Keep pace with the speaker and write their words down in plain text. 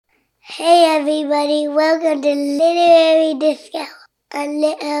Hey everybody, welcome to Literary Disco on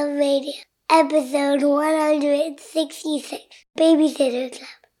Little Radio, episode 166, Babysitter Club.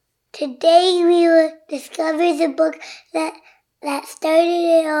 Today we will discover the book that started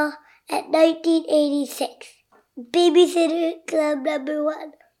it all at 1986. Babysitter Club number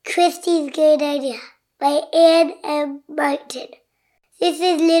 1, Christie's Good Idea, by Anne M. Martin. This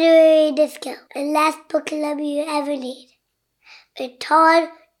is Literary Disco, the last book club you ever need. With Todd,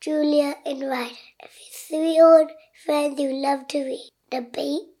 Julia, and Ryder, a few 3-year-old friends who love to read,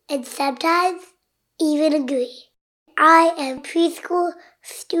 debate, and sometimes even agree. I am preschool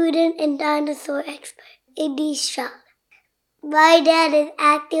student and dinosaur expert, Indy Strong. My dad is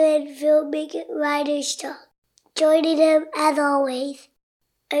actor and filmmaker Ryder Strong. Joining him, as always,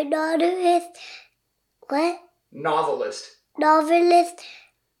 a novelist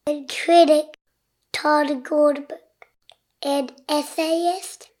and critic, Todd Goldberg, and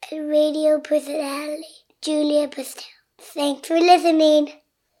essayist and radio personality, Julia Pastel. Thanks for listening.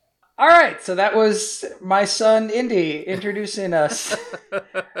 All right, so that was my son, Indy, introducing us.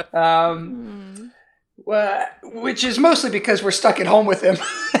 Which is mostly because we're stuck at home with him.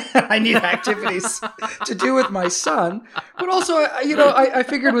 I need activities to do with my son. But also, I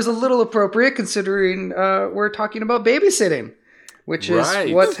figured it was a little appropriate considering we're talking about babysitting, which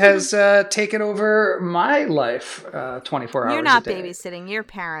is what has taken over my life 24 hours a day. You're not babysitting, you're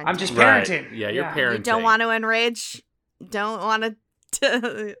parenting. I'm just parenting. Yeah, you're parenting. You don't want to enrage, don't want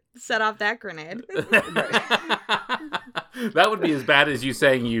to set off that grenade. That would be as bad as you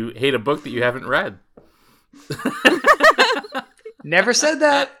saying you hate a book that you haven't read. Never said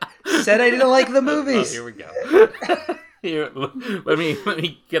that. Said I didn't like the movies. Oh, here we go. Here, let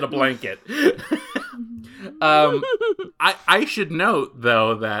me get a blanket. I should note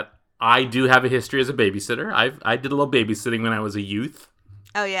though that I do have a history as a babysitter. I did a little babysitting when I was a youth.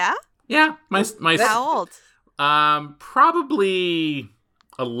 Oh yeah? Yeah. My How old? Probably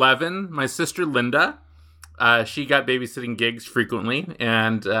 11. My sister Linda, she got babysitting gigs frequently,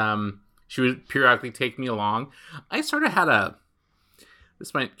 and she would periodically take me along. I sort of had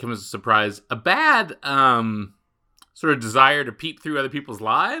this might come as a surprise, a bad sort of desire to peep through other people's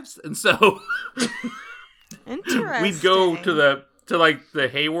lives, and so Interesting. we'd go to the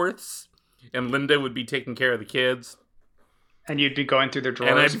Hayworths, and Linda would be taking care of the kids. And you'd be going through their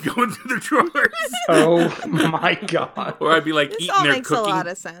drawers. And I'd be going through their drawers. Oh my god. Or I'd be like this eating all their makes cooking. a lot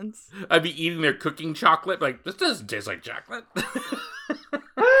of sense. I'd be eating their cooking chocolate. Like, this doesn't taste like chocolate.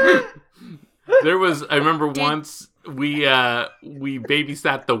 I remember once we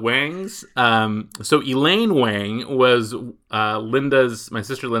babysat the Wangs. So Elaine Wang was my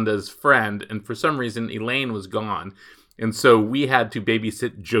sister Linda's friend, and for some reason Elaine was gone. And so we had to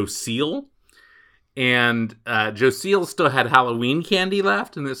babysit Joseel. And Joseel still had Halloween candy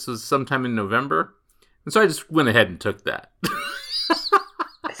left, and this was sometime in November. And so I just went ahead and took that.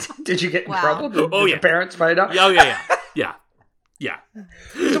 Did you get in trouble? Did your parents find out? Oh, yeah.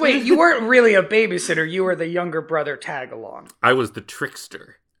 So wait, you weren't really a babysitter. You were the younger brother tag-along. I was the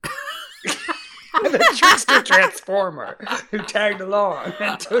trickster. The trickster transformer who tagged along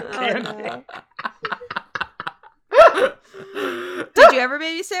and took candy. Did you ever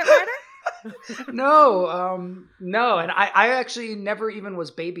babysit, Ryder? No, and I actually never even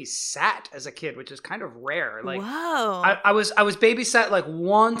was babysat as a kid, which is kind of rare. Like, whoa, I was babysat like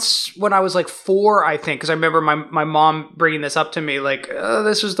once when I was like 4, I think, because I remember my mom bringing this up to me, like,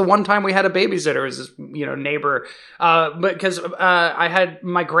 this was the one time we had a babysitter, as this neighbor, but because I had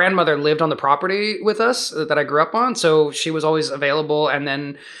my grandmother lived on the property with us that I grew up on, so she was always available, and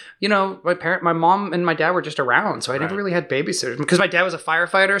then. My mom and my dad were just around, so I never really had babysitters. Because my dad was a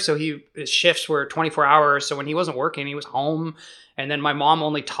firefighter, so his shifts were 24 hours. So when he wasn't working, he was home. And then my mom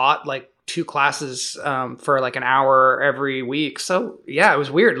only taught like 2 classes for like an hour every week. So yeah, it was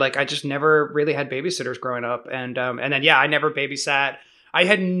weird. Like I just never really had babysitters growing up. And then I never babysat. I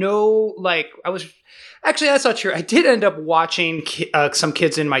had actually that's not true. I did end up watching some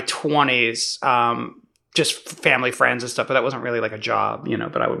kids in my 20s. Just family friends and stuff, but that wasn't really like a job,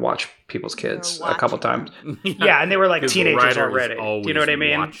 but I would watch people's kids a couple times. Yeah, and they were like teenagers already. Do you know what I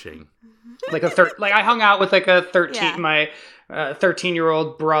mean? Watching. Like I hung out with like my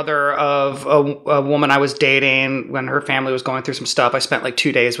 13-year-old brother of a woman I was dating when her family was going through some stuff. I spent like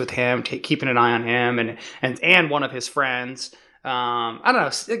 2 days with him, keeping an eye on him and one of his friends. I don't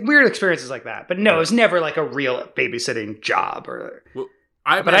know, weird experiences like that. But no, it was never like a real babysitting job or...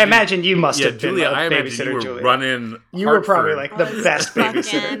 But I imagine you must have been Julia, a babysitter, you were Julia. running You were probably like the best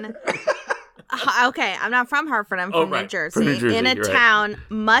babysitter. Okay, I'm not from Hartford. I'm from New Jersey. From New Jersey, in a right. town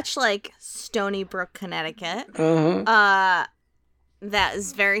much like Stony Brook, Connecticut. that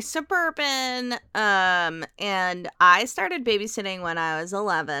is very suburban. And I started babysitting when I was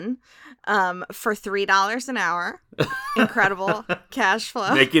 11, for $3 an hour. Incredible cash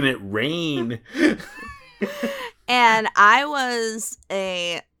flow. Making it rain. And I was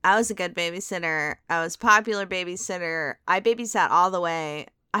a good babysitter. I was a popular babysitter. I babysat all the way.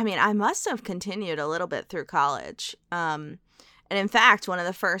 I mean, I must have continued a little bit through college. And in fact, one of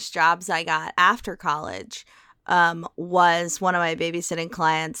the first jobs I got after college was one of my babysitting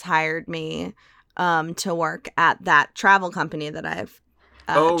clients hired me to work at that travel company that I've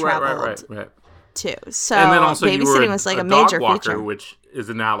traveled right. to. So And then also you were babysitting was like a dog major walker, feature. which is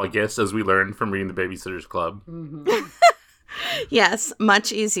analogous, as we learned from reading the Babysitter's Club. Yes,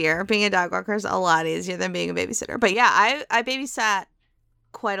 much easier. Being a dog walker is a lot easier than being a babysitter. But yeah, I babysat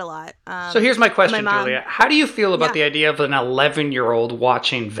quite a lot. So here's my question, my mom- Julia. How do you feel about Yeah. the idea of an 11-year-old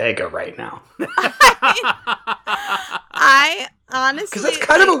watching Vega right now? I honestly, Because that's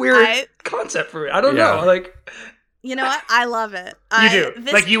kind of a weird I- concept for me. I don't Yeah. know. Like, you know what? I love it. you do.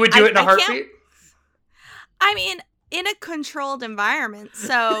 Like, you would do it in a heartbeat? I mean, in a controlled environment.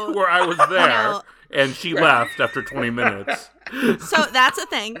 So, Where I was there, know- and she left after 20 minutes. so that's a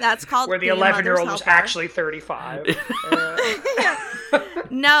thing. That's called Where the being a mother's 11-year-old was helper. actually 35.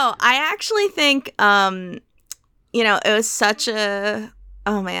 No, I actually think, it was such a.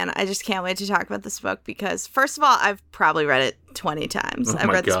 Oh man, I just can't wait to talk about this book because, first of all, I've probably read it 20 times. Oh I've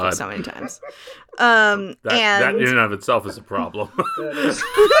my read this book God. so many times. That in and of itself is a problem.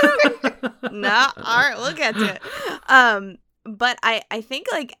 No, all right, we'll get to it. But I think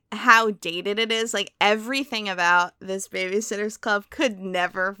like how dated it is, like everything about this Babysitter's Club could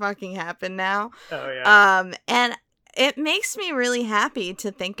never fucking happen now. Oh, yeah. And it makes me really happy to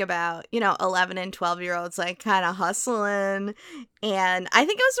think about, 11 and 12-year-olds like kind of hustling. And I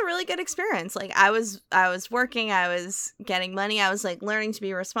think it was a really good experience. Like I was working, I was getting money, I was like learning to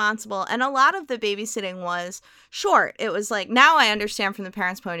be responsible. And a lot of the babysitting was short. It was like, now I understand from the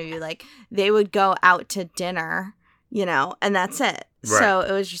parents' point of view, like they would go out to dinner, and that's it. Right. So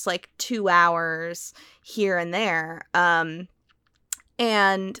it was just like 2 hours here and there. And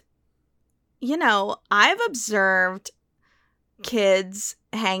I've observed kids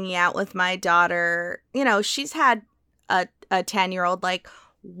hanging out with my daughter. She's had a 10-year-old like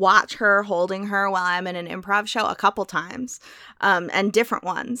watch her holding her while I'm in an improv show a couple times, and different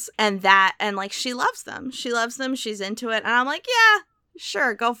ones. And like she loves them. She's into it. And I'm like, yeah,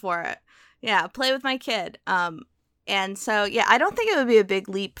 sure, go for it. Yeah, play with my kid. And so, yeah, I don't think it would be a big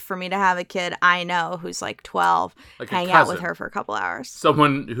leap for me to have a kid I know who's like 12 Like a hang out with cousin. her for a couple hours.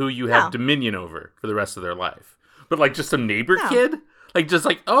 Someone who you have No. dominion over for the rest of their life. But like just some neighbor No. kid? Like just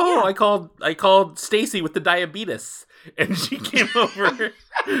like, oh, Yeah. I called Stacy with the diabetes. And she came over.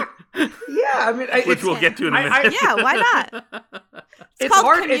 Yeah, I mean, Which we'll get to in a I- minute. Yeah, why not? it's called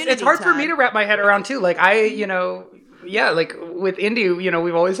hard. It's community hard for me time. to wrap my head around too. Like like with Indy,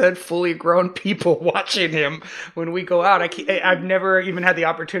 we've always had fully grown people watching him when we go out. I've never even had the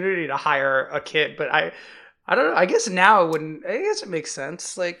opportunity to hire a kid, but I don't know. I guess now I guess it makes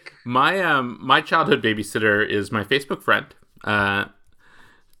sense. Like My childhood babysitter is my Facebook friend,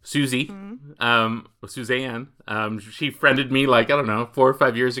 Susie, Suzanne. She friended me like, I don't know, 4 or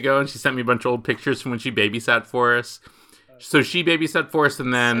 5 years ago, and she sent me a bunch of old pictures from when she babysat for us. So she babysat for us,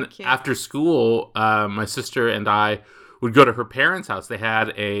 and then So cute. after school, my sister and I would go to her parents' house. They had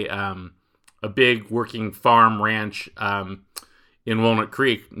a big working farm ranch in Walnut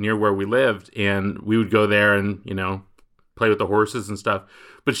Creek near where we lived, and we would go there and play with the horses and stuff.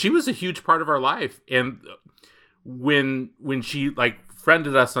 But she was a huge part of our life, and when she like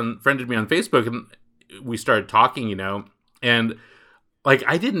friended me on Facebook, and we started talking, and like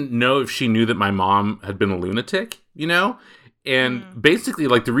I didn't know if she knew that my mom had been a lunatic, and basically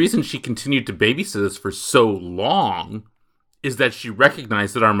like the reason she continued to babysit us for so long is that she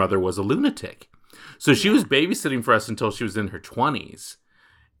recognized that our mother was a lunatic. So she was babysitting for us until she was in her 20s,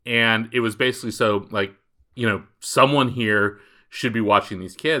 and it was basically so like someone here should be watching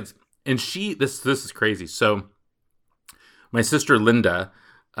these kids. And this is crazy. So my sister Linda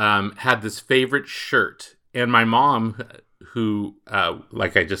had this favorite shirt, and my mom, who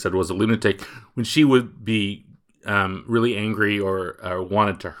like I just said was a lunatic, when she would be really angry or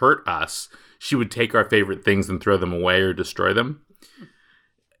wanted to hurt us, she would take our favorite things and throw them away or destroy them.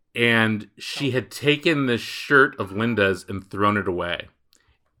 And she had taken this shirt of Linda's and thrown it away.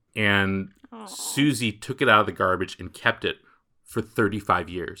 And Aw. Susie took it out of the garbage and kept it for 35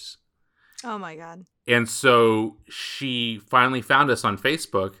 years. Oh my God. And so she finally found us on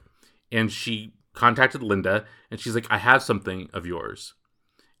Facebook, and she contacted Linda, and she's like, I have something of yours.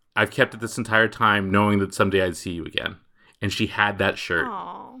 I've kept it this entire time knowing that someday I'd see you again. and she had that shirt.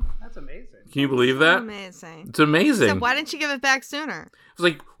 Oh, That's amazing. Can you believe that? amazing. It's amazing. So why didn't you give it back sooner? I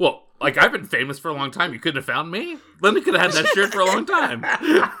was like, well, like I've been famous for a long time. You couldn't have found me. Linda could have had that shirt for a long time.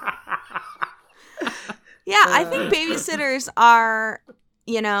 Yeah, I think babysitters are,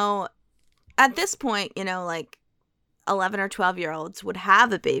 at this point, like 11 or 12-year-olds would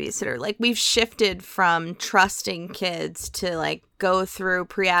have a babysitter. Like, we've shifted from trusting kids to like go through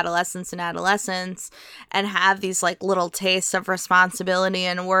pre-adolescence and adolescence and have these like little tastes of responsibility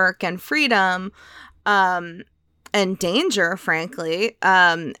and work and freedom and danger, frankly.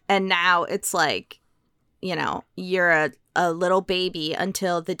 And now it's like, you're a little baby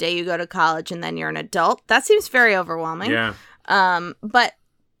until the day you go to college and then you're an adult. That seems very overwhelming. Yeah. But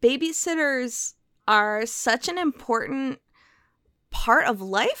babysitters are such an important part of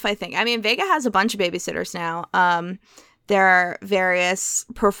life, I think. I mean, Vega has a bunch of babysitters now. There are various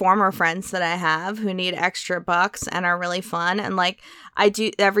performer friends that I have who need extra bucks and are really fun. And like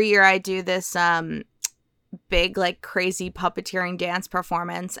every year I do this big like crazy puppeteering dance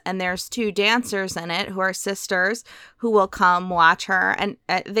performance, and there's 2 dancers in it who are sisters who will come watch her, and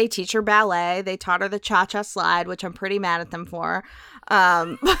they teach her ballet. They taught her the cha-cha slide, which I'm pretty mad at them for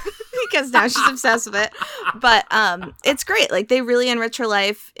because now she's obsessed with it, but it's great. Like, they really enrich her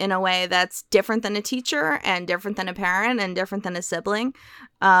life in a way that's different than a teacher and different than a parent and different than a sibling,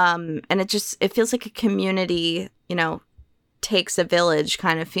 and it feels like a community, takes a village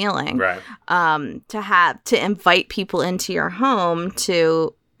kind of feeling, Right. To invite people into your home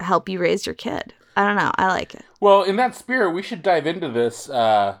to help you raise your kid. I don't know. I like it. Well, in that spirit, we should dive into this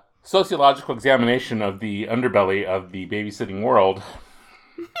sociological examination of the underbelly of the babysitting world.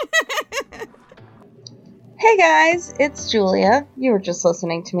 Hey guys, it's Julia. You were just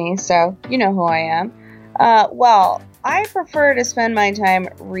listening to me, so you know who I am. Well, I prefer to spend my time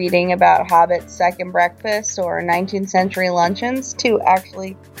reading about hobbits' second breakfast or 19th century luncheons to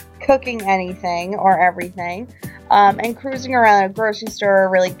actually cooking anything or everything. And cruising around a grocery store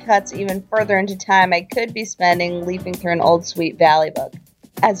really cuts even further into time I could be spending leafing through an old Sweet Valley book,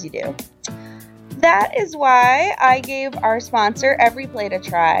 as you do. That is why I gave our sponsor Every Plate a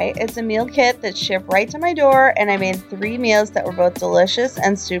try. It's a meal kit that's shipped right to my door, and I made 3 meals that were both delicious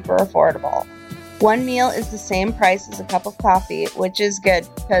and super affordable. 1 meal is the same price as a cup of coffee, which is good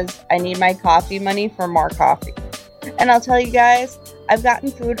because I need my coffee money for more coffee. And I'll tell you guys, I've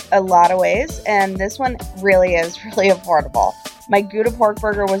gotten food a lot of ways, and this one really is really affordable. My Gouda pork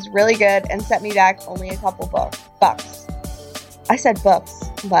burger was really good and set me back only a couple bucks. I said books,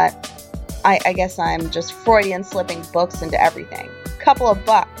 but I guess I'm just Freudian slipping books into everything. Couple of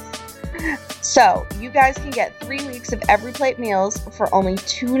bucks. So, you guys can get 3 weeks of Every Plate meals for only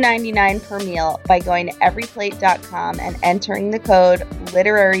 $2.99 per meal by going to everyplate.com and entering the code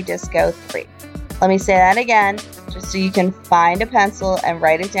LiteraryDisco3. Let me say that again, just so you can find a pencil and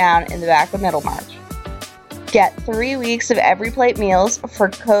write it down in the back of Middlemarch. Get 3 weeks of Every Plate meals for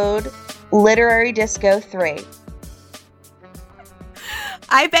code LiteraryDisco3.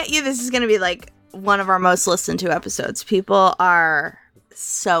 I bet you this is going to be like one of our most listened to episodes. People are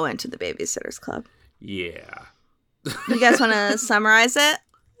so into the Babysitters Club. Yeah. You guys want to summarize it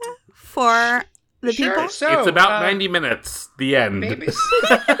for the people? So, It's about 90 minutes. The end. Babies.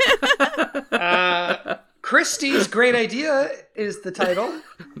 Christie's Great Idea is the title.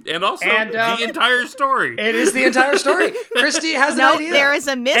 And also And, the entire story. It is the entire story. Christy has No, an idea. there is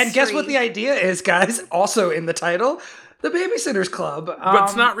a mystery. And guess what the idea is, guys? Also in the title, the Babysitters Club. But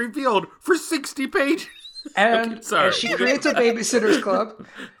it's not revealed for 60 pages. And, Okay, sorry. and she creates a Babysitters Club,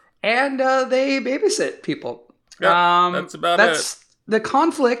 and they babysit people. Yep, that's about it. The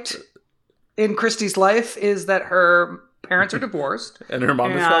conflict in Christy's life is that her parents are divorced. And her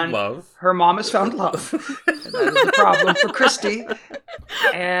mom has found love. Her mom has found love. And that is the problem for Christy.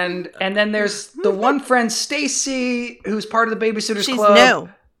 And then there's the one friend, Stacy, who's part of the Babysitters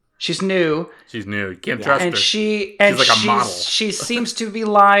Club. She's new. She's new. You can't trust And her. she's like a model. She seems to be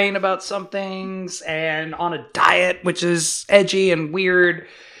lying about some things and on a diet, which is edgy and weird.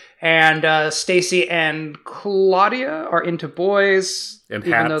 And Stacy and Claudia are into boys, And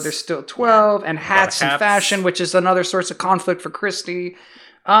even hats. though they're still 12, and hats and hats. fashion, which is another source of conflict for Christy.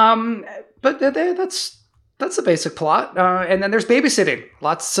 But that's the basic plot. And then there's babysitting,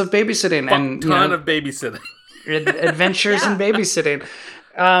 lots of babysitting, and Ton of babysitting. adventures in babysitting.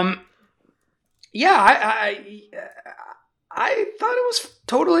 I thought it was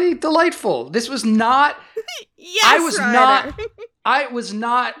totally delightful. This was not. Yes, I was Ryder. not. I was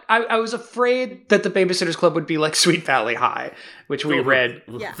not. I was afraid that the Babysitters Club would be like Sweet Valley High, which we read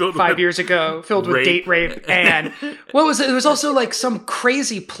Filled 5 with years ago, filled with rape. date rape, and what was it? There was also like some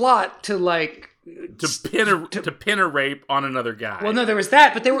crazy plot to like to pin a rape on another guy. Well, no, there was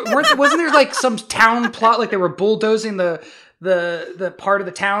that, but wasn't there like some town plot, like they were bulldozing the part of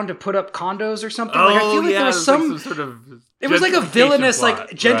the town to put up condos or something? Oh, like, I feel like there was some sort of. It was like a villainous, plot. like,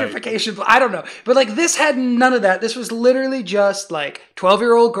 gentrification. Right. I don't know. But, like, this had none of that. This was literally just, like,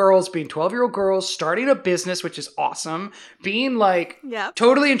 12-year-old girls being 12-year-old girls, starting a business, which is awesome, being, like,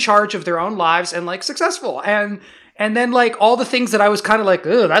 totally in charge of their own lives and, like, successful. And then, like, all the things that I was kind of like,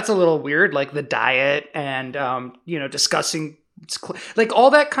 oh, that's a little weird, like the diet and, discussing, like, all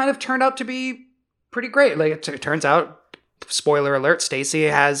that kind of turned out to be pretty great. Like, it turns out, spoiler alert, Stacy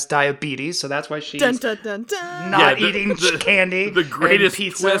has diabetes, so that's why she's not eating candy. The greatest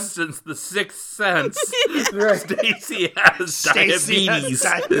pizza. twist since The Sixth Sense. Stacy has diabetes.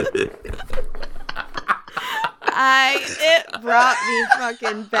 It brought me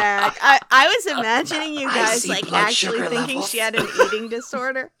fucking back. I was imagining you guys like actually thinking levels. She had an eating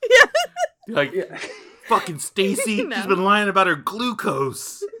disorder. Like, fucking Stacy, she's been lying about her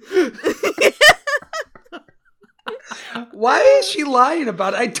glucose. Why is she lying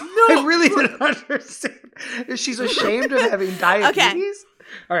about it? I really didn't understand. She's ashamed of having diabetes? Okay.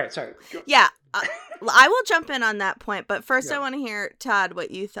 All right, sorry. Go. Yeah, I will jump in on that point, but first I want to hear, Todd,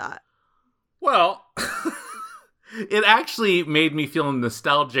 what you thought. Well, it actually made me feel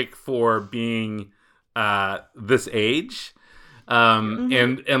nostalgic for being this age.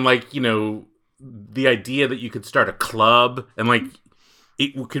 And like, you know, the idea that you could start a club and like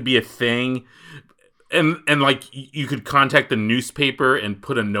it could be a thing. And like you could contact the newspaper and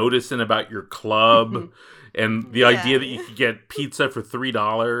put a notice in about your club, and the idea that you could get pizza for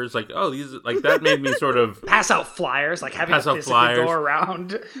 $3, like like that made me sort of pass out flyers, like having to physically go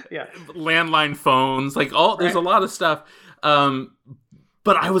around, landline phones, like there's a lot of stuff.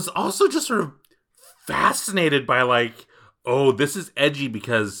 But I was also just sort of fascinated by like, oh, this is edgy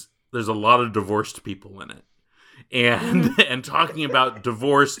because there's a lot of divorced people in it, and talking about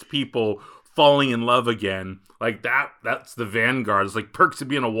divorced people falling in love again, like that's the vanguard. It's like Perks of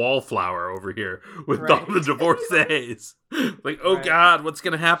Being a Wallflower over here with all the divorcees. Like, oh God, what's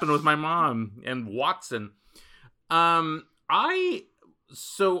gonna happen with my mom and Watson? I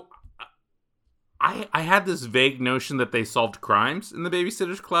had this vague notion that they solved crimes in the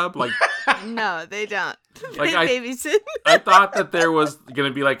Babysitters Club. Like, no, they don't. Like they babysit. I thought that there was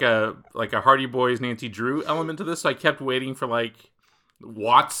gonna be like a Hardy Boys Nancy Drew element to this, so I kept waiting for like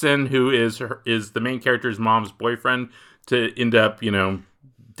Watson, who is the main character's mom's boyfriend, to end up, you know,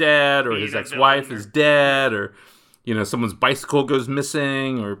 dead, or his ex-wife is dead, or, you know, someone's bicycle goes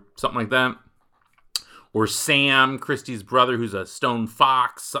missing, or something like that. Or Sam, Christy's brother, who's a stone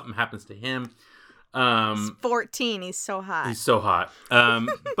fox, something happens to him. He's 14, he's so hot. He's so hot.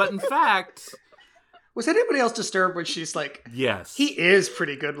 But in fact... Was anybody else disturbed when she's like, yes, he is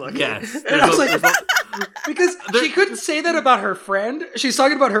pretty good looking? Yes. And I was like, because she couldn't say that about her friend. She's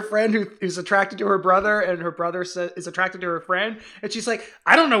talking about her friend who's attracted to her brother, and her brother is attracted to her friend. And she's like,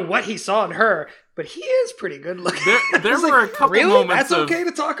 I don't know what he saw in her, but he is pretty good looking. There were a couple moments. That's okay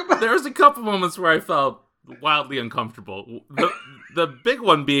to talk about? There was a couple moments where I felt wildly uncomfortable. The big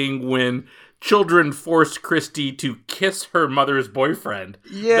one being when children forced Christy to kiss her mother's boyfriend.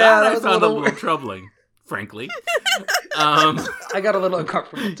 Yeah, that I found a little troubling. Frankly, I got a little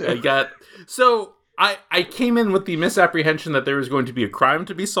uncomfortable too. So I came in with the misapprehension that there was going to be a crime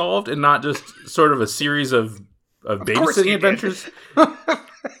to be solved and not just sort of a series of babysitting adventures.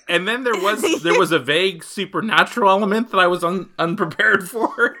 And then there was a vague supernatural element that I was unprepared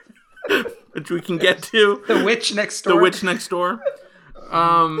for, which we can get to. The witch next door.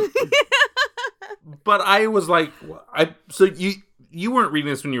 But I was like, You weren't reading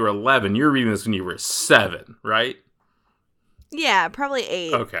this when you were 11. You were reading this when you were 7, right? Yeah, probably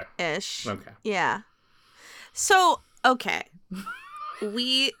 8. Okay. Ish. Okay. Yeah. So, okay.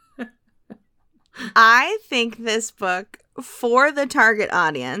 I think this book, for the target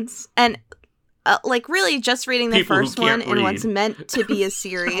audience, and like really just reading the first one in what's meant to be a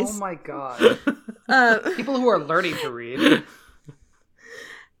series. Oh my God. People who are learning to read.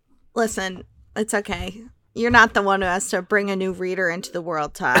 Listen, it's okay. You're not the one who has to bring a new reader into the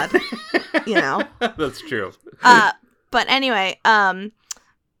world, Todd. You know? That's true. But anyway, I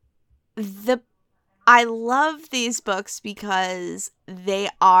love these books because they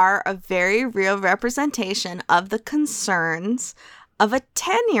are a very real representation of the concerns of a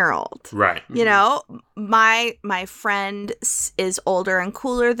 10-year-old. Right. You know, my friend is older and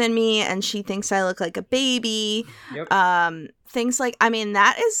cooler than me, and she thinks I look like a baby. Yep. Things like, I mean,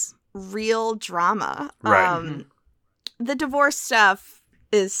 that is real drama. Right. The divorce stuff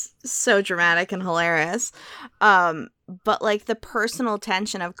is so dramatic and hilarious. But like the personal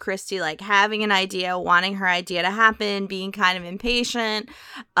tension of Christy, like having an idea, wanting her idea to happen, being kind of impatient,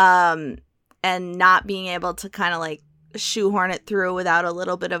 and not being able to kind of like shoehorn it through without a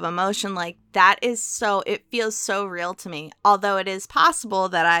little bit of emotion, like that is so, it feels so real to me. Although it is possible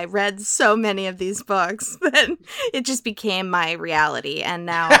that I read so many of these books that it just became my reality, and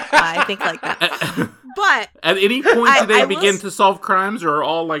now I think like that. But at any point do they begin to solve crimes, or are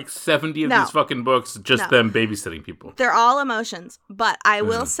all like 70 of No. these fucking books just them babysitting people? They're all emotions. But I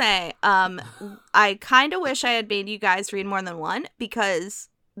will say, I kind of wish I had made you guys read more than one, because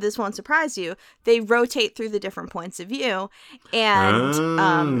this won't surprise you, they rotate through the different points of view. And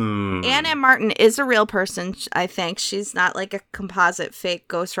Anne M. Martin is a real person, I think. She's not like a composite fake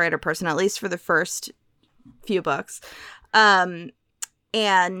ghostwriter person, at least for the first few books. And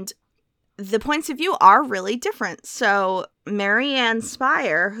the points of view are really different. So Marianne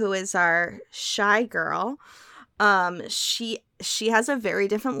Spire, who is our shy girl, she has a very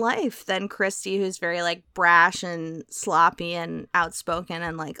different life than Christy, who's very like brash and sloppy and outspoken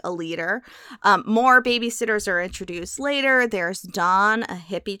and like a leader. More babysitters are introduced later. There's Dawn, a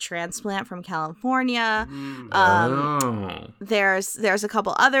hippie transplant from California. There's a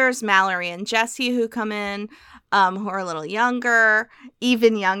couple others, Mallory and Jesse, who come in, who are a little younger,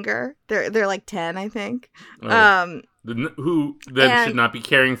 even younger. They're like 10, I think. Who then should not be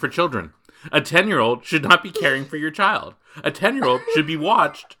caring for children. A 10-year-old should not be caring for your child. A 10-year-old should be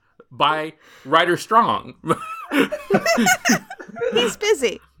watched by Ryder Strong. He's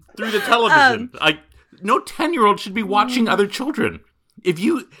busy. Through the television. No 10-year-old should be watching other children. If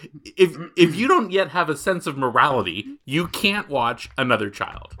you don't yet have a sense of morality, you can't watch another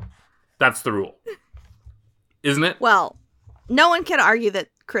child. That's the rule. Isn't it? Well, no one can argue that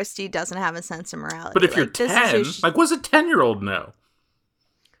Christy doesn't have a sense of morality. But if you're 10, what does a 10-year-old know?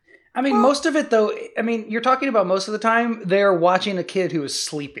 I mean, most of it, though, I mean, you're talking about most of the time, they're watching a kid who is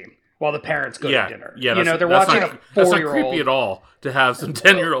sleeping while the parents go to dinner. Yeah, they're watching a 4-year-old. That's not creepy at all, to have some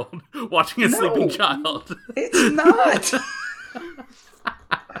 10-year-old watching a sleeping child. It's not.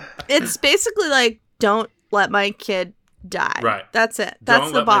 It's basically like, don't let my kid die. Right. That's it.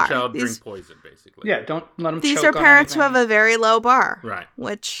 That's the bar. Don't let my child drink poison, basically. Yeah, don't let them These choke are on parents who anything. have a very low bar. Right.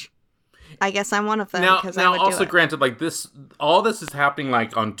 Which I guess I'm one of them, Now, because I would do also it. granted, like all this is happening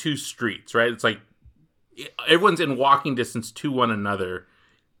like on two streets, right? It's like everyone's in walking distance to one another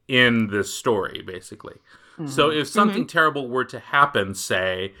in this story, basically. Mm-hmm. So if something terrible were to happen,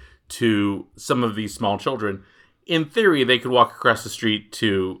 say, to some of these small children, in theory, they could walk across the street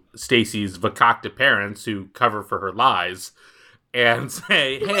to Stacy's Vakakta parents, who cover for her lies, and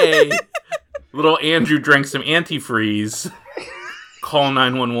say, "Hey, little Andrew drank some antifreeze. Call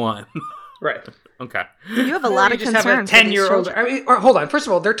 911." Right. Okay. You have a lot of just have a concerns. 10-year-old. I mean, hold on. First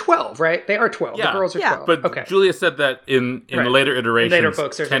of all, they're 12, right? They are 12. Yeah. The girls are Yeah. 12. But okay. Julia said that in Right. later iterations, In later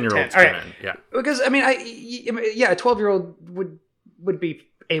books, there's 10-year-olds 10. come All right. in. Yeah. Because, I mean, a 12-year-old would be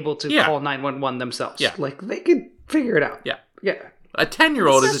able to call 911 themselves. Yeah. Like, they could figure it out. Yeah. Yeah. A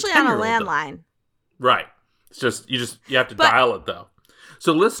 10-year-old is a Especially on a 10-year-old. landline. Right. It's just you have to But dial it, though.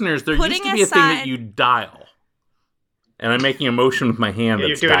 So listeners, there used to be a thing that you dial. And I'm making a motion with my hand You're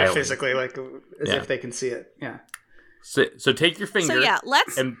that's doing dialing. it physically, like, as if they can see it. Yeah. So take your finger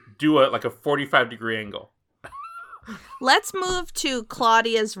and do a 45-degree angle. Let's move to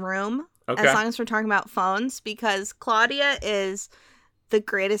Claudia's room, Okay. as long as we're talking about phones, because Claudia is the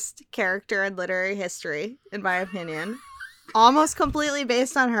greatest character in literary history, in my opinion. Almost completely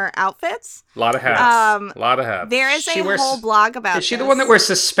based on her outfits. A lot of hats. There is She a wears- whole blog about Is she the this. one that wears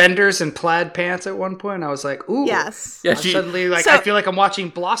suspenders and plaid pants at one point? I was like, ooh. Yes. Yeah, Suddenly, like, So- I feel like I'm watching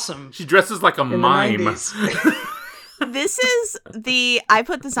Blossom She dresses like a in mime. the 90s. This is I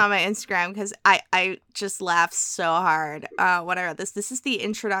put this on my Instagram because I just laughed so hard when I read this. This is the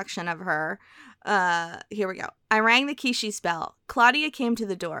introduction of her. Here we go. I rang the Kishi's bell. Claudia came to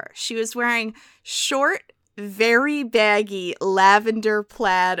the door. She was wearing short, very baggy lavender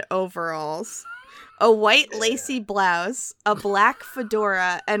plaid overalls, a white lacy blouse, a black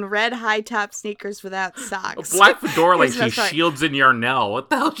fedora, and red high-top sneakers without A socks. black fedora like Here's the she's best part. Shields in Yarnell. What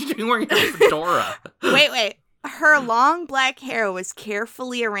the hell is she doing wearing a fedora? Wait. Her long black hair was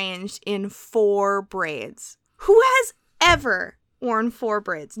carefully arranged in 4 braids. Who has ever worn 4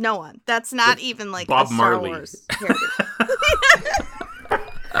 braids? No one. That's not even like Bob a Star Marley. Wars hairdo.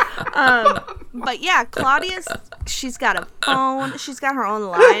 But yeah, she's got a phone. She's got her own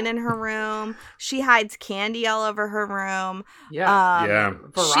line in her room. She hides candy all over her room. Yeah. Yeah.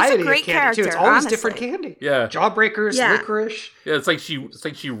 She's Variety a great of candy, character. too. It's always honestly. different candy. Yeah. Jawbreakers, Yeah. licorice. Yeah, it's like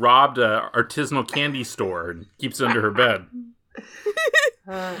she robbed a artisanal candy store and keeps it under her bed.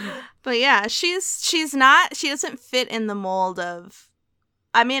 But yeah, she doesn't fit in the mold of,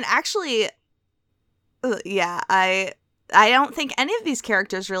 I mean, actually, yeah, I don't think any of these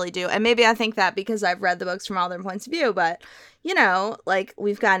characters really do. And maybe I think that because I've read the books from all their points of view, but you know, like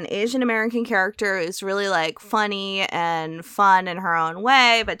we've got an Asian American character who's really like funny and fun in her own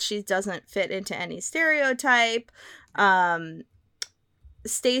way, but she doesn't fit into any stereotype.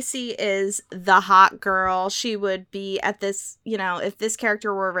 Stacy is the hot girl. She would be at this, you know, if this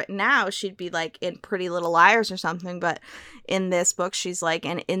character were written now, she'd be like in Pretty Little Liars or something. But in this book, she's like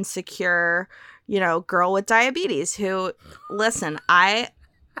an insecure, you know, girl with diabetes who, listen, I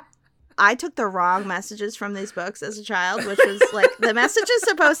took the wrong messages from these books as a child, which was like the message is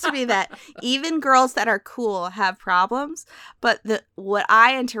supposed to be that even girls that are cool have problems. But what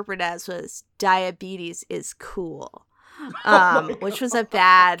I interpret as was diabetes is cool. Which was a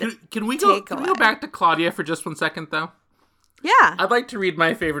bad Can we go back to Claudia for just 1 second, though? Yeah. I'd like to read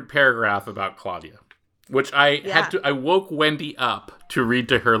my favorite paragraph about Claudia, which I woke Wendy up to read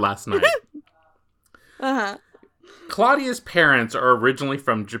to her last night. Uh-huh. Claudia's parents are originally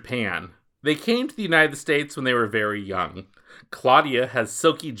from Japan. They came to the United States when they were very young. Claudia has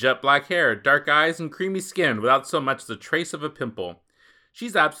silky jet black hair, dark eyes, and creamy skin without so much as a trace of a pimple.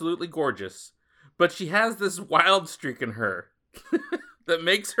 She's absolutely gorgeous. But she has this wild streak in her that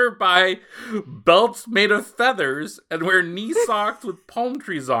makes her buy belts made of feathers and wear knee socks with palm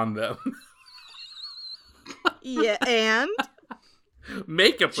trees on them. Yeah, and?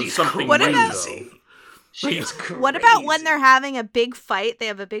 Makeup was something what new, about, though. She's crazy. What about when they're having a big fight? They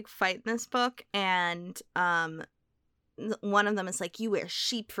have a big fight in this book, and one of them is like, "You wear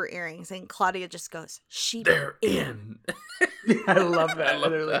sheep for earrings," and Claudia just goes, "Sheep They're in." I love that. I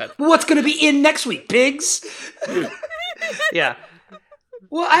love that. What's going to be in next week, pigs? Yeah.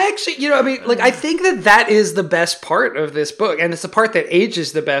 Well, I actually, you know, I mean, like, I think that is the best part of this book, and it's the part that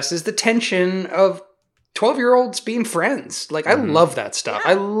ages the best, is the tension of 12-year-olds being friends. Like, I love that stuff.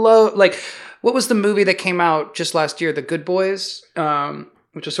 Yeah. I love, like, what was the movie that came out just last year, The Good Boys,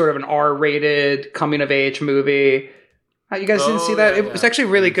 which was sort of an R-rated coming-of-age movie. You guys didn't see that? It was actually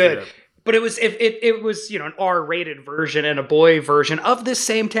really good. But it was it was, you know, an R-rated version and a boy version of this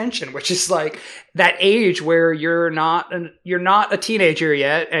same tension, which is like that age where you're not a teenager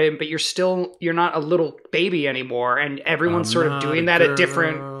yet, but you're not a little baby anymore, and everyone's sort of doing that at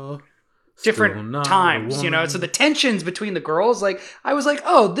different times, you know. So the tensions between the girls, like I was like,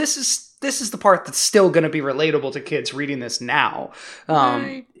 oh, this is the part that's still going to be relatable to kids reading this now. Oh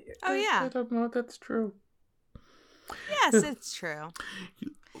yeah, I don't know if that's true. Yes, it's true.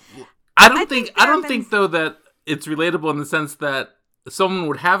 I don't think though that it's relatable in the sense that someone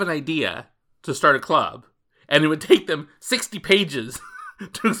would have an idea to start a club, and it would take them 60 pages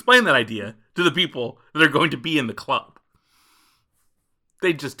to explain that idea to the people that are going to be in the club.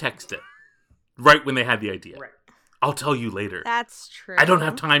 They'd just text it right when they had the idea. Right. I'll tell you later. That's true. I don't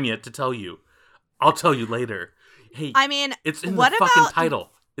have time yet to tell you. I'll tell you later. Hey, I mean, it's in what the fucking about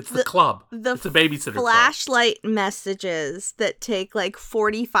title. It's the club. It's a babysitter flashlight messages that take like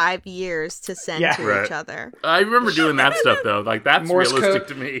 45 years to send to each other. I remember doing that stuff though. Like that's Morse realistic code.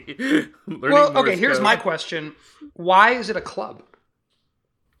 to me. Well, okay, here's my question. Why is it a club?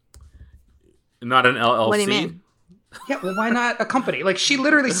 Not an LLC? What do you mean? Yeah, well, why not a company? Like, she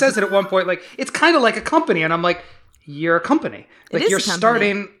literally says it at one point, like, it's kind of like a company. And I'm like, you're a company. Like, you're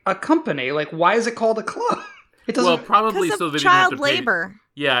starting a company. Like, why is it called a club? It doesn't. Well, probably because so of they didn't have child to labor.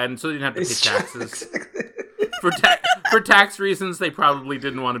 Yeah, and so they didn't have to pay taxes. Exactly. For tax reasons, they probably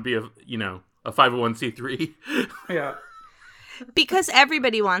didn't want to be a 501c3. Yeah. Because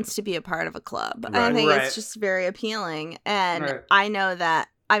everybody wants to be a part of a club. Right. I think Right. it's just very appealing. And Right. I know that,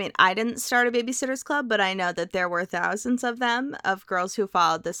 I mean, I didn't start a babysitters club, but I know that there were thousands of them, of girls who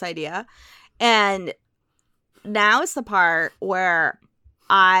followed this idea. And now is the part where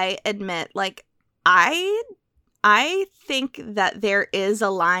I admit, like, I think that there is a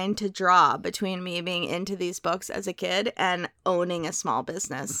line to draw between me being into these books as a kid and owning a small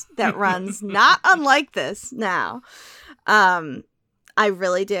business that runs not unlike this now. I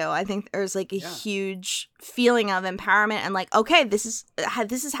really do. I think there's like a huge feeling of empowerment and like, okay, this is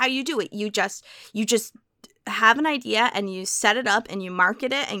how you do it. You just have an idea and you set it up and you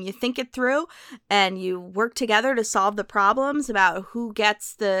market it and you think it through and you work together to solve the problems about who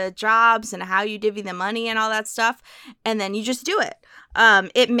gets the jobs and how you divvy the money and all that stuff. And then you just do it.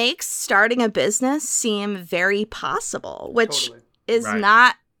 It makes starting a business seem very possible, which is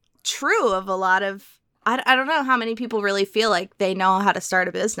not true of a lot of, I don't know how many people really feel like they know how to start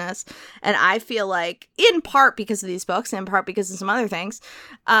a business. And I feel like, in part because of these books, in part because of some other things,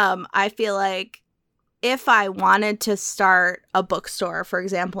 I feel like if I wanted to start a bookstore, for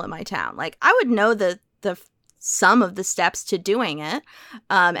example, in my town, like I would know the some of the steps to doing it,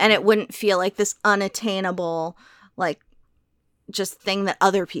 and it wouldn't feel like this unattainable, like just thing that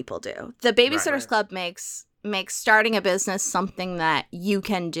other people do. The Babysitters Club makes starting a business something that you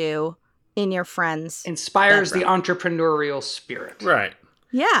can do in your friends. Inspires bedroom. the entrepreneurial spirit. Right.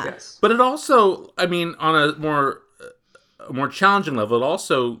 Yeah. Yes. But it also, I mean, on a more challenging level, it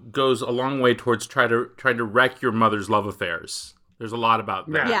also goes a long way towards trying to wreck your mother's love affairs. There's a lot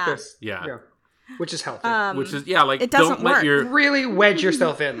about that. Yeah. Yeah. Which is healthy. Which is, like, it doesn't don't let work. your... Really wedge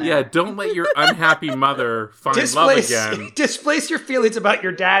yourself in there. Yeah, don't let your unhappy mother find love again. Displace your feelings about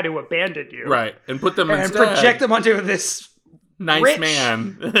your dad who abandoned you. Right. And put them And instead... project them onto this nice rich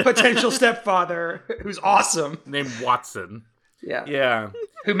man. potential stepfather who's awesome. Named Watson. Yeah. Yeah.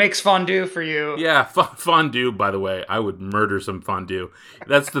 Who makes fondue for you. Yeah, fondue, by the way. I would murder some fondue.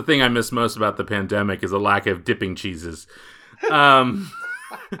 That's the thing I miss most about the pandemic is a lack of dipping cheeses.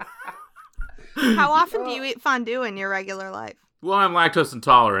 How often do you eat fondue in your regular life? Well, I'm lactose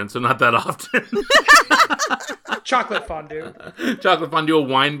intolerant, so not that often. Chocolate fondue. Chocolate fondue, a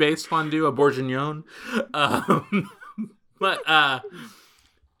wine-based fondue, a bourguignon.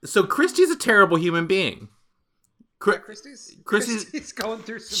 So Christy's a terrible human being. Christy's going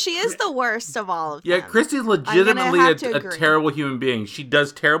through some... She is the worst of all of them. Yeah, Christy's legitimately have to a agree. terrible human being. She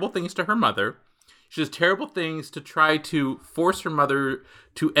does terrible things to her mother. She does terrible things to try to force her mother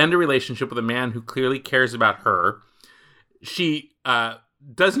to end a relationship with a man who clearly cares about her. She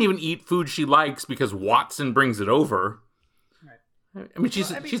doesn't even eat food she likes because Watson brings it over. Right. I mean,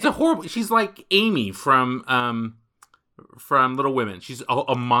 she's a horrible... She's like Amy from Little Women. She's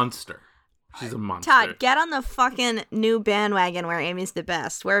a monster. She's a monster. Todd, get on the fucking new bandwagon where Amy's the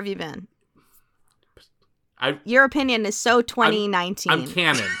best. Where have you been? Your opinion is so 2019. I'm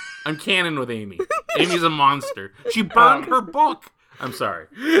canon. I'm canon with Amy. Amy's a monster. She burned her book. I'm sorry.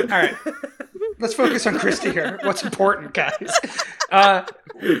 All right. Let's focus on Christy here. What's important, guys?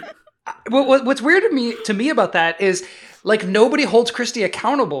 What's weird to me about that is, like, nobody holds Christy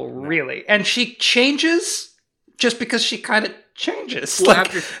accountable, really. And she changes just because she kind of changes. Well,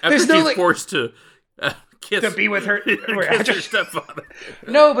 like, after she's forced to kiss... To be with her... kiss her stepfather.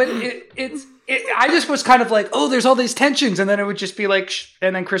 No, but I just was kind of like, oh, there's all these tensions. And then it would just be like...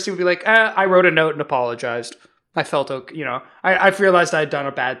 And then Christy would be like, I wrote a note and apologized. I felt okay, you know, I realized I had done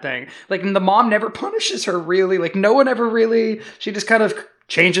a bad thing. Like, and the mom never punishes her, really. Like, no one ever really... She just kind of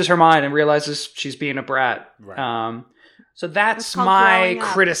changes her mind and realizes she's being a brat. Right. So that's my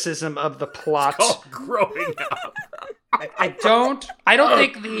criticism of the plot. It's called growing up. I don't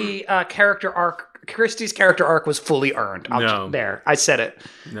think the Christy's character arc was fully earned. I said it.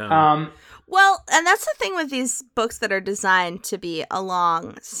 No. Well, and that's the thing with these books that are designed to be a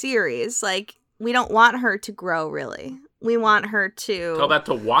long series. Like, we don't want her to grow, really. We want her to... Tell that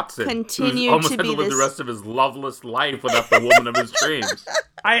to Watson. Continue almost to had be to live this... the rest of his loveless life without the woman of his dreams.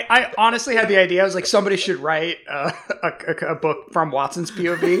 I honestly had the idea. I was like, somebody should write a book from Watson's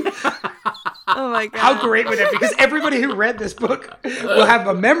POV. Oh my god! How great would it be? Because everybody who read this book will have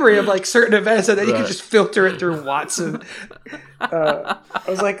a memory of like certain events, and then you can just filter it through Watson. I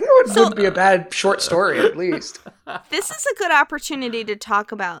was like, that wouldn't be a bad short story, at least. This is a good opportunity to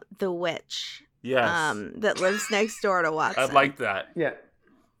talk about the witch. Yes. That lives next door to Watson. I'd like that. Yeah.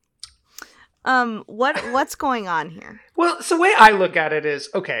 What's going on here? Well, so the way I look at it is,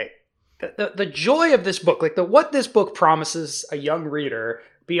 okay, the joy of this book, like what this book promises a young reader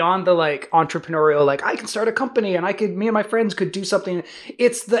beyond the like entrepreneurial, like I can start a company and me and my friends could do something.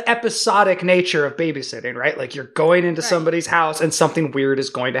 It's the episodic nature of babysitting, right? Like you're going into somebody's house and something weird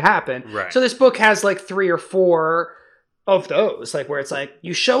is going to happen. Right. So this book has like 3 or 4 of those, like where it's like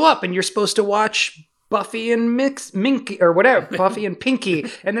you show up and you're supposed to watch Buffy and Minky or whatever, Buffy and Pinky,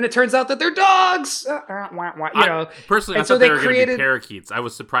 and then it turns out that they're dogs. You know, personally, I thought they were going to be parakeets. I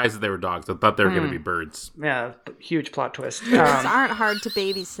was surprised that they were dogs. I thought they were going to be birds. Yeah, huge plot twist. Birds aren't hard to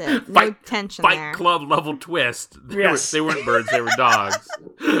babysit. No tension there. Fight Club level twist. Yes. They weren't birds. They were dogs.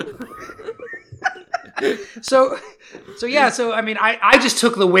 So I mean, I just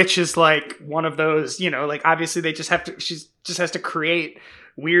took the witch as like one of those, you know, like obviously she just has to create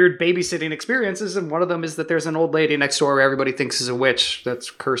weird babysitting experiences, and one of them is that there's an old lady next door where everybody thinks is a witch that's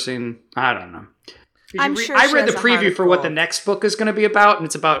cursing. I don't know. I read the preview for what the next book is going to be about, and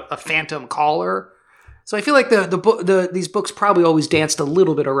it's about a phantom caller. So I feel like these books probably always danced a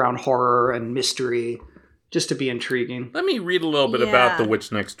little bit around horror and mystery, just to be intriguing. Let me read a little bit about the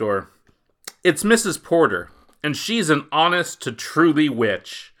witch next door. It's Mrs. Porter, and she's an honest to truly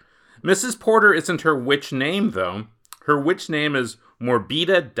witch. Mrs. Porter isn't her witch name, though. Her witch name is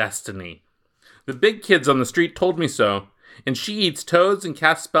Morbida Destiny. The big kids on the street told me so, and she eats toads and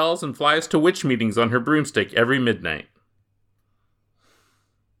casts spells and flies to witch meetings on her broomstick every midnight.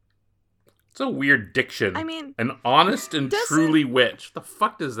 It's a weird diction. I mean, an honest and truly witch. The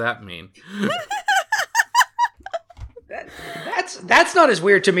fuck does that mean? That's not as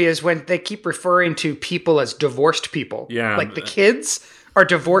weird to me as when they keep referring to people as divorced people. Yeah. Like the kids are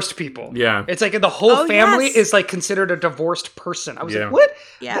divorced people. Yeah. It's like the whole family yes. is like considered a divorced person. I was Yeah. like, what?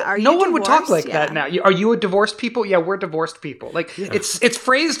 Yeah, are No you one would talk divorced? like that now. Are you a divorced people? Yeah, we're divorced people. Like it's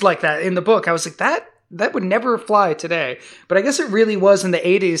phrased like that in the book. I was like, that would never fly today. But I guess it really was in the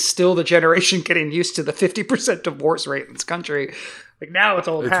 80s, still the generation getting used to the 50% divorce rate in this country. Like now it's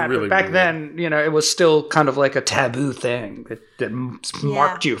old hat, really but back weird. then, it was still kind of like a taboo thing that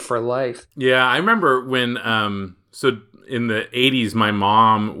marked you for life. Yeah, I remember when, so in the 80s, my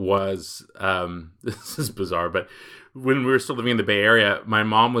mom was, this is bizarre, but when we were still living in the Bay Area, my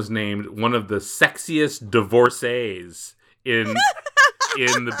mom was named one of the sexiest divorcees in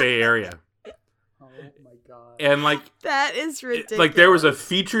the Bay Area. Oh my God. And like, That is ridiculous. like there was a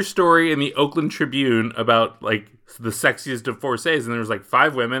feature story in the Oakland Tribune about like the sexiest divorcees, and there was like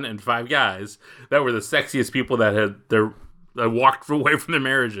 5 women and 5 guys that were the sexiest people that walked away from their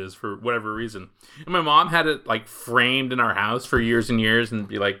marriages for whatever reason. And my mom had it like framed in our house for years and years, and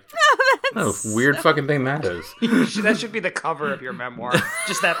be like, "Oh, weird fucking thing that is." That should be the cover of your memoir.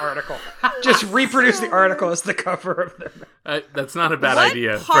 Just that article. Just reproduce the article as the cover of the That's not a bad What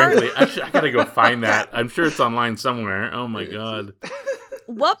idea, part- frankly. I gotta go find that. I'm sure it's online somewhere. Oh my God.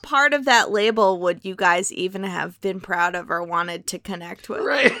 What part of that label would you guys even have been proud of or wanted to connect with?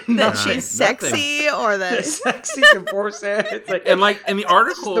 Right. That Nothing. she's sexy or that... Sexy divorcee. It's like And like in the the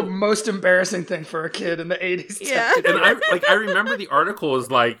article, most embarrassing thing for a kid in the 80s. Yeah. and I remember the article is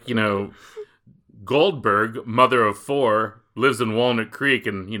like, Goldberg, mother of 4, lives in Walnut Creek,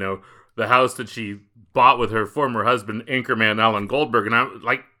 and the house that she bought with her former husband, anchorman Alan Goldberg. And I'm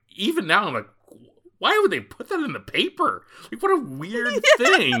like, even now, I'm like, why would they put that in the paper? Like, what a weird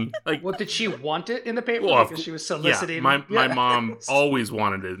thing. Like, Well, did she want it in the paper? well, Because she was soliciting. yeah, my mom always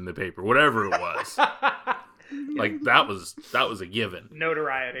wanted it in the paper, whatever it was. Like that was a given.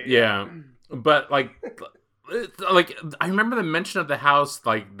 Notoriety. Yeah, but like I remember the mention of the house,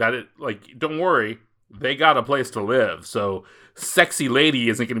 like that. It like, don't worry, they got a place to live. So sexy lady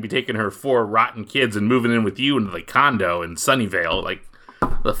isn't going to be taking her 4 rotten kids and moving in with you into the condo in Sunnyvale. Like,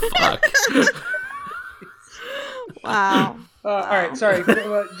 the fuck. Wow. All right. Sorry.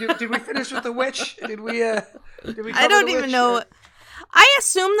 Did we finish with the witch? Did we? Did we? I cover don't the even witch, know. or- I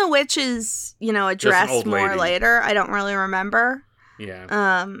assume the witch is, addressed old more lady. later. I don't really remember.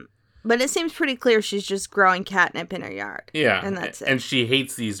 Yeah. But it seems pretty clear she's just growing catnip in her yard. Yeah, And that's it. And she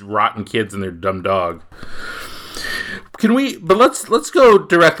hates these rotten kids and their dumb dog. Let's go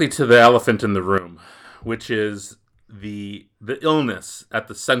directly to the elephant in the room, which is the illness at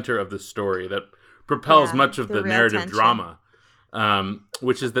the center of the story that propels Yeah, much of the the real narrative tension. drama,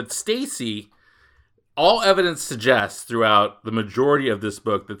 which is that Stacy. All evidence suggests throughout the majority of this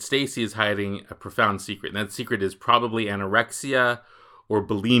book that Stacy is hiding a profound secret, and that secret is probably anorexia or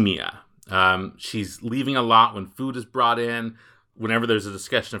bulimia. She's leaving a lot when food is brought in. Whenever there's a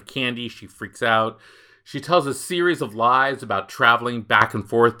discussion of candy, she freaks out. She tells a series of lies about traveling back and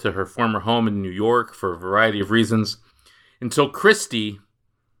forth to her former home in New York for a variety of reasons, until Christy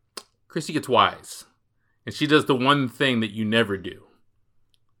gets wise, and she does the one thing that you never do.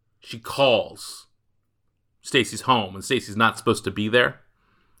 She calls Stacy's home, and Stacy's not supposed to be there.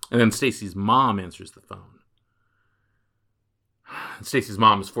 And then Stacy's mom answers the phone. And Stacy's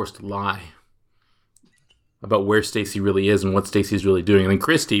mom is forced to lie about where Stacy really is and what Stacy's really doing. And then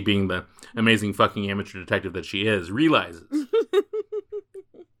Christy, being the amazing fucking amateur detective that she is, realizes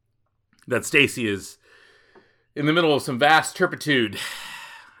that Stacy is in the middle of some vast turpitude.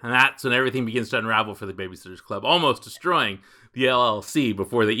 And that's when everything begins to unravel for the Babysitters Club, almost destroying the LLC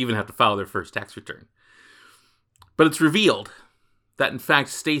before they even have to file their first tax return. But it's revealed that, in fact,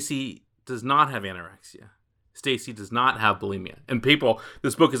 Stacy does not have anorexia. Stacy does not have bulimia. And people,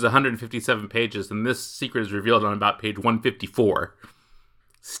 this book is 157 pages, and this secret is revealed on about page 154.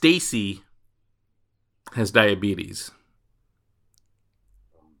 Stacy has diabetes.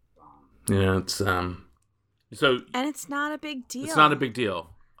 Yeah, it's so. And it's not a big deal. It's not a big deal.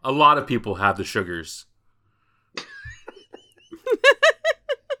 A lot of people have the sugars.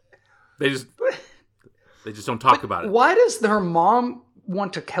 They just don't talk about it. Why does her mom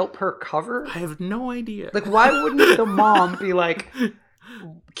want to help her cover? I have no idea. Like, why wouldn't the mom be like,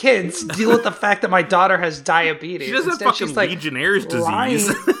 kids, deal with the fact that my daughter has diabetes? She doesn't have Instead, fucking she's, like, Legionnaire's lying.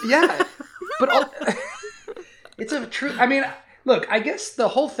 disease. Yeah. But it's a true... I mean, look, I guess the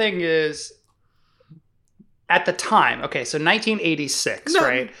whole thing is at the time, okay, so 1986,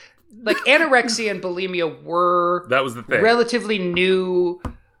 right? Like anorexia and bulimia were That was the thing. relatively new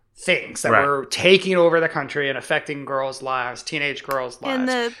things that Right. were taking over the country and affecting girls' lives, teenage girls' lives. In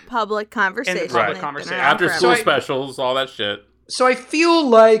the public conversation. public They've been conversation. around After forever. school So I- specials, all that shit. So I feel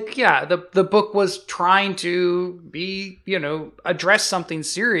like, yeah, the book was trying to be, address something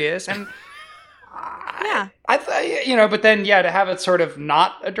serious, and Yeah. I thought, but then to have it sort of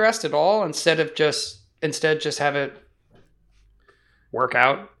not addressed at all, instead just have it work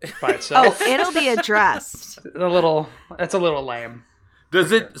out by Oh, itself. it'll be addressed. That's a little lame.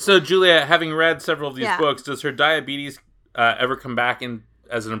 Does it? So, Julia, having read several of these Yeah. books, does her diabetes ever come back in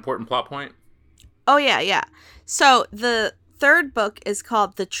as an important plot point? Oh yeah. So the third book is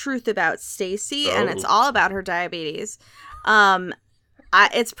called The Truth About Stacy, and it's Oh. all about her diabetes.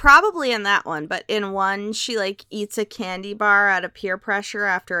 It's probably in that one, but in one she like eats a candy bar out of peer pressure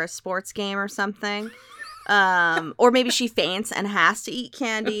after a sports game or something. Or maybe she faints and has to eat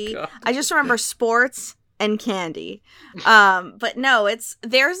candy. God. I just remember sports and candy. But no,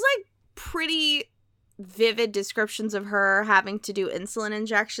 there's like pretty vivid descriptions of her having to do insulin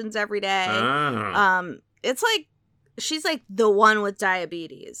injections every day. Oh. It's like she's like the one with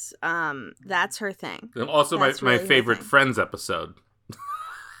diabetes. That's her thing. And also, that's my really her favorite thing. Friends episode.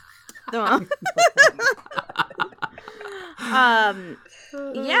 The one-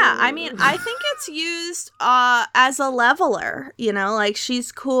 yeah, I mean, I think it's used as a leveler, like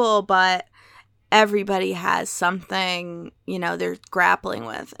she's cool, but everybody has something, they're grappling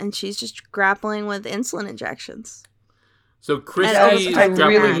with, and she's just grappling with insulin injections. So, And Christy also is protect her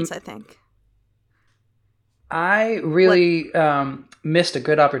grappling- parents, I think. I really missed a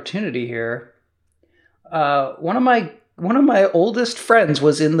good opportunity here. One of my oldest friends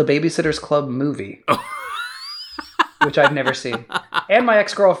was in the Babysitters Club movie, which I've never seen, and my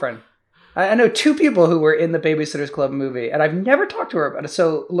ex-girlfriend. I know two people who were in the Babysitters Club movie, and I've never talked to her about it.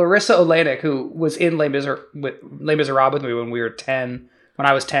 So Larissa Olenek, who was in Les Miserables with me when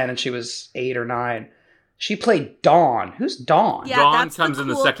I was 10 and she was 8 or 9. She played Dawn. Who's Dawn? Yeah, Dawn that's comes the in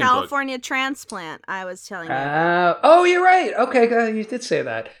the cool second book. California transplant I was telling you. Oh, you're right. Okay, you did say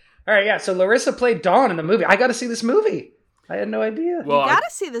that. All right, yeah. So Larissa played Dawn in the movie. I got to see this movie. I had no idea. Well, You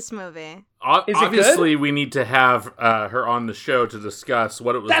gotta see this movie. Is it obviously, we need to have her on the show to discuss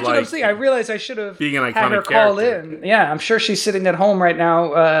what it was That's like. what I'm saying. I realized I should have being an had her iconic call character. in. Yeah, I'm sure she's sitting at home right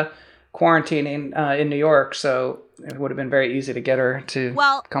now, quarantining in New York. So it would have been very easy to get her to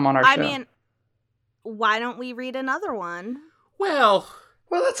come on our show. I mean, why don't we read another one? Well,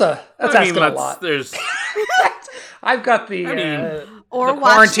 that's I mean, asking a lot. There's I've got the Or the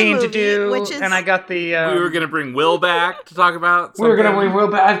watch the quarantine to movie, do, which is- and I got the. we were gonna bring Will back to talk about. We were gonna. something. We will.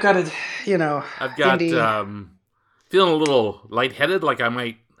 But I've got to. I've got indie- feeling a little lightheaded, like I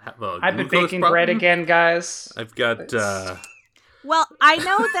might have a. I've been glucose baking problem. bread again, guys. I've got. Well, I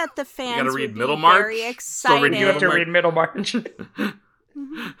know that the fans read would Middlemarch? be very Still excited. reading You have to Middlemarch. read Middlemarch.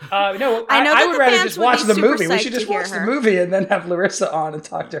 No, I know I that would the rather fans just would watch be the super movie. We psyched should to just hear watch the her. movie and then have Larissa on and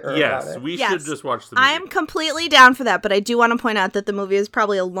talk to her Yes, about it. we Yes. should just watch the movie. I am completely down for that, but I do want to point out that the movie is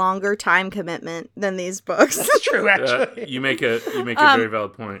probably a longer time commitment than these books. That's true, actually. You make a very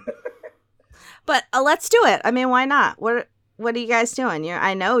valid point. But let's do it. I mean, why not? What are you guys doing?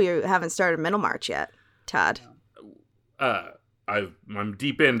 I know you haven't started Middlemarch yet, Todd. I'm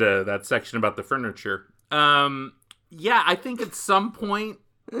deep into that section about the furniture. Yeah, I think at some point,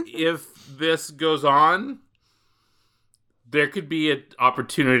 if this goes on, there could be an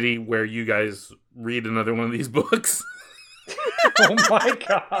opportunity where you guys read another one of these books. Oh my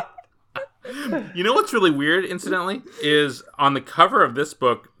god. You know what's really weird, incidentally, is on the cover of this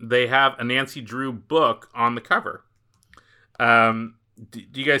book, they have a Nancy Drew book on the cover. Do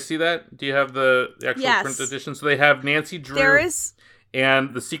you guys see that? Do you have the actual Yes. print edition? So they have Nancy Drew There is.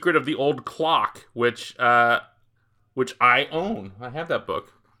 and The Secret of the Old Clock, which I own. I have that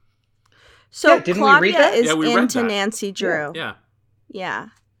book. So Yeah, didn't we Claudia read that? is Yeah, we read into that. Nancy Drew. Yeah. Yeah.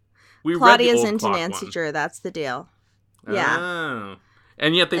 We read Claudia's the Old into Clock Nancy one. Drew. That's the deal. Yeah. Oh.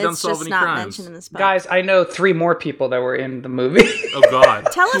 And yet they don't It's solve just any not crimes. mentioned in this book. Guys, I know 3 more people that were in the movie. Oh God!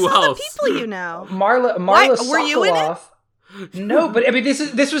 Tell us Who all else? the people you know. Marla Why- were you in it? Sokoloff. No, but I mean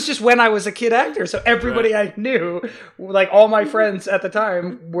this was just when I was a kid actor, so everybody I knew, like all my friends at the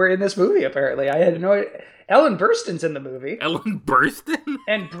time, were in this movie. Apparently, I had no. Ellen Burstyn's in the movie, Ellen Burstyn?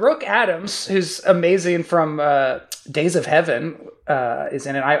 and Brooke Adams, who's amazing from Days of Heaven, is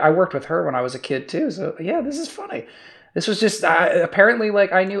in it. I worked with her when I was a kid too, so yeah, this is funny. This was just apparently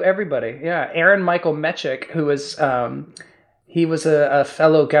like I knew everybody. Yeah, Aaron Michael Mechik, who was. He was a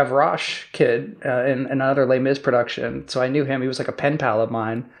fellow Gavroche kid in another Les Mis production, so I knew him. He was like a pen pal of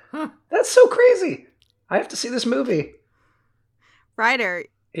mine. Huh. That's so crazy. I have to see this movie. Ryder,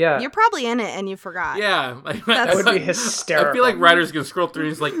 Yeah. you're probably in it and you forgot. Yeah. That would be hysterical. I feel like Ryder's going to scroll through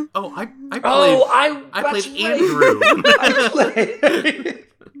and he's like, oh, I played, I played that's right. Andrew. I played.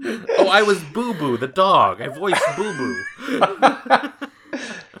 Oh, I was Boo Boo, the dog. I voiced Boo Boo.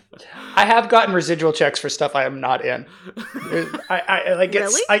 I have gotten residual checks for stuff I am not in. I like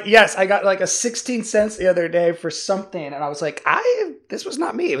it's Really? yes, I got like a 16 cents the other day for something, and I was like, this was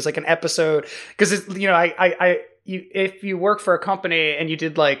not me. It was like an episode because it's if you work for a company and you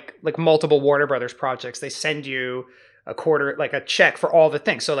did like multiple Warner Brothers projects, they send you a quarter, like a check for all the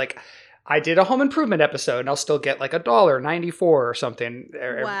things. So like I did a home improvement episode and I'll still get like $1.94 or something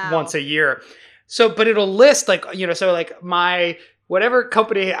Wow. once a year. So, but it'll list like, so like my, whatever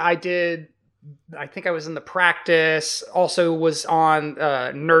company I did, I think I was in The Practice, also was on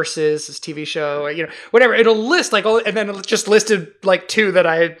Nurses, this TV show, whatever. It'll list like, and then it just listed like 2 that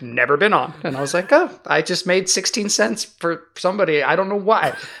I had never been on. And I was like, oh, I just made 16 cents for somebody. I don't know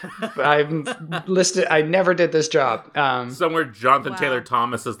why. I've listed, I never did this job. Somewhere Jonathan Wow. Taylor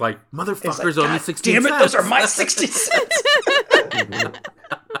Thomas is like, motherfuckers It's owe me God 16 damn it, cents. those are my 60 cents.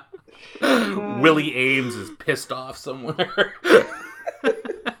 Willie Ames is pissed off somewhere.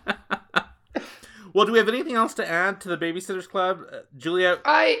 Well, do we have anything else to add to the Babysitters Club? Julia?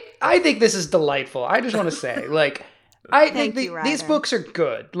 I think this is delightful. I just want to say, like, I think Thank you, these Ryder. books are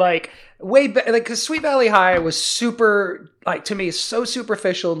good. Like, way better. Like, because Sweet Valley High was super, like, to me, so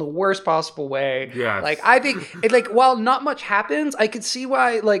superficial in the worst possible way. Yes. Like, I think, while not much happens, I could see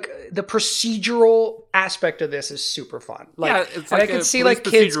why, like, the procedural aspect of this is super fun. Like, Yeah, it's and like I can a see, police like,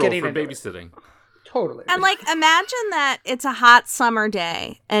 kids procedural getting for into it. babysitting. Totally. And like, imagine that it's a hot summer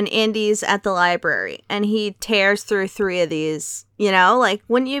day and Indy's at the library and he tears through 3 of these, like,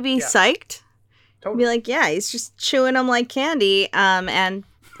 wouldn't you be Yeah. psyched? Totally. Be like, yeah, he's just chewing them like candy, and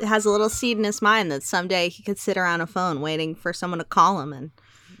has a little seed in his mind that someday he could sit around a phone waiting for someone to call him and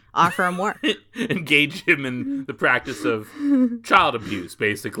offer him work. Engage him in the practice of child abuse,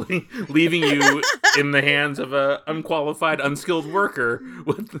 basically. Leaving you in the hands of a unqualified, unskilled worker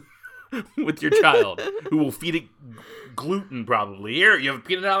with your child, who will feed it gluten, probably. Here, you have a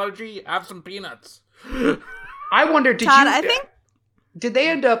peanut allergy? Have some peanuts. I wonder, Todd, I think did they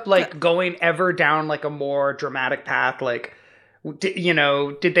end up like going ever down like a more dramatic path? Like, did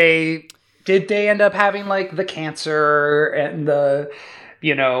they end up having like the cancer and the,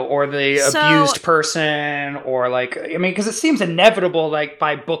 or the abused person, or like, I mean, because it seems inevitable, like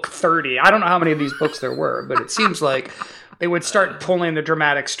by book 30, I don't know how many of these books there were, but it seems like they would start pulling the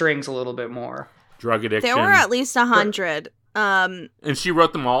dramatic strings a little bit more. Drug addiction. there were at least 100. And she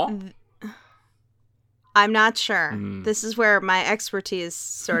wrote them all? I'm not sure. Mm. This is where my expertise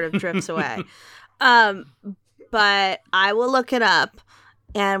sort of drifts away. But I will look it up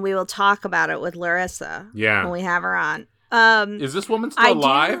and we will talk about it with Larissa Yeah. when we have her on. Is this woman still I do-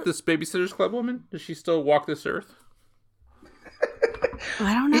 alive? This Babysitters Club woman? Does she still walk this earth?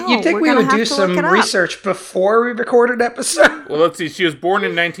 I don't know. You'd think We're we gonna would have do to some look it up. research before we recorded an episode. Well, let's see. She was born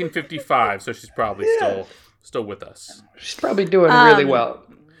in 1955, so she's probably still with us. She's probably doing really well.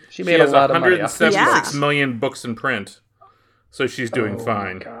 She She made a has lot of money off this. 176 Yeah. million books in print, so she's doing Oh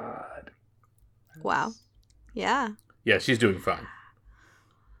fine. my God. Wow. Yeah. Yeah, she's doing fine.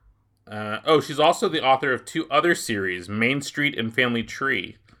 She's also the author of 2 other series, Main Street and Family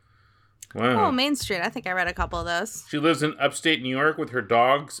Tree. Wow. Oh, Main Street. I think I read a couple of those. She lives in upstate New York with her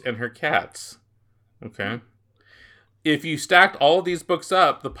dogs and her cats. Okay. If you stacked all of these books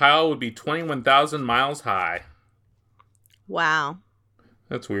up, the pile would be 21,000 miles high. Wow.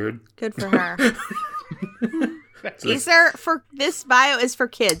 That's weird. Good for her. That's These are for this bio is for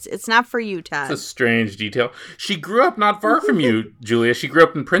kids. It's not for you, Todd. a strange detail. She grew up not far from you, Julia. She grew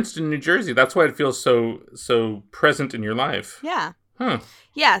up in Princeton, New Jersey. That's why it feels so present in your life. Yeah. Huh.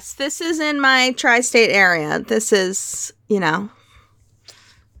 Yes, this is in my tri-state area. This is,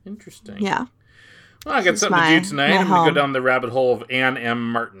 Interesting. yeah. Well, I got This is something to my- do tonight. my I'm going to home. go down the rabbit hole of Anne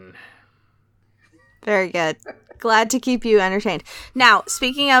M. Martin. Very good. Glad to keep you entertained. Now,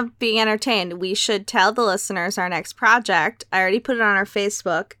 speaking of being entertained, we should tell the listeners our next project. I already put it on our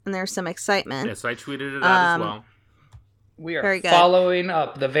Facebook, and there's some excitement. Yes, I tweeted it out as well. We are Very good. following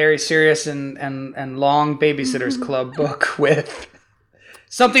up the very serious and long Babysitters Club book with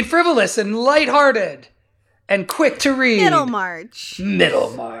something frivolous and lighthearted and quick to read. Middlemarch.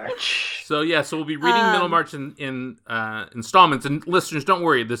 Middlemarch. So we'll be reading Middlemarch in installments. And listeners, don't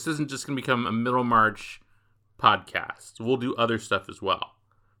worry, this isn't just going to become a Middlemarch podcast. We'll do other stuff as well.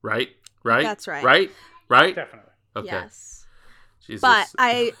 Right? That's right. Right? Definitely. Okay. Yes. Jesus.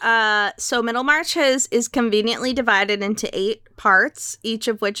 But so Middlemarch is conveniently divided into 8 parts, each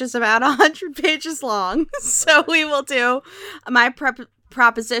of which is about 100 pages long. So we will do, my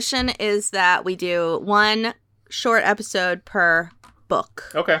proposition is that we do 1 short episode per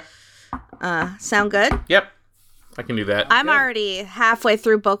book. Okay. Sound good? Yep. I can do that. I'm already halfway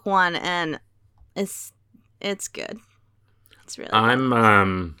through book 1 and it's good. It's really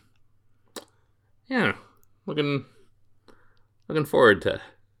I'm looking forward to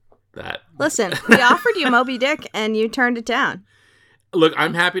that. Listen, we offered you Moby Dick and you turned it down. Look,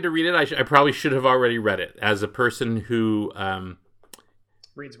 I'm happy to read it. I probably should have already read it. As a person who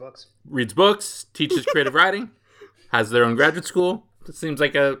Reads books, teaches creative writing, has their own graduate school, it seems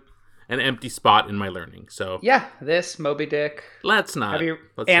like an empty spot in my learning. So Yeah, this, Moby Dick. let's not. Have you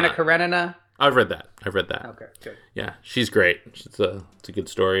let's Anna not. Karenina? I've read that. Okay, good. Yeah, she's great. It's a good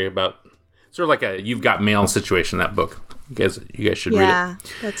story about sort of like a You've Got Mail situation. That book, you guys should read it. Yeah,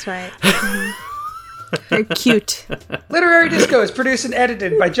 that's right. Very cute. Literary Disco is produced and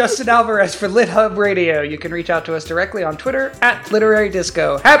edited by Justin Alvarez for Lit Hub Radio. You can reach out to us directly on Twitter at Literary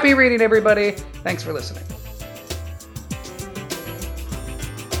Disco. Happy reading, everybody. Thanks for listening.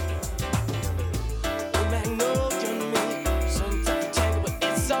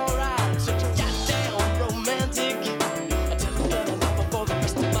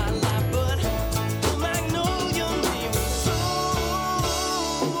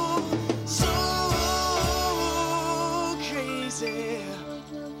 Crazy.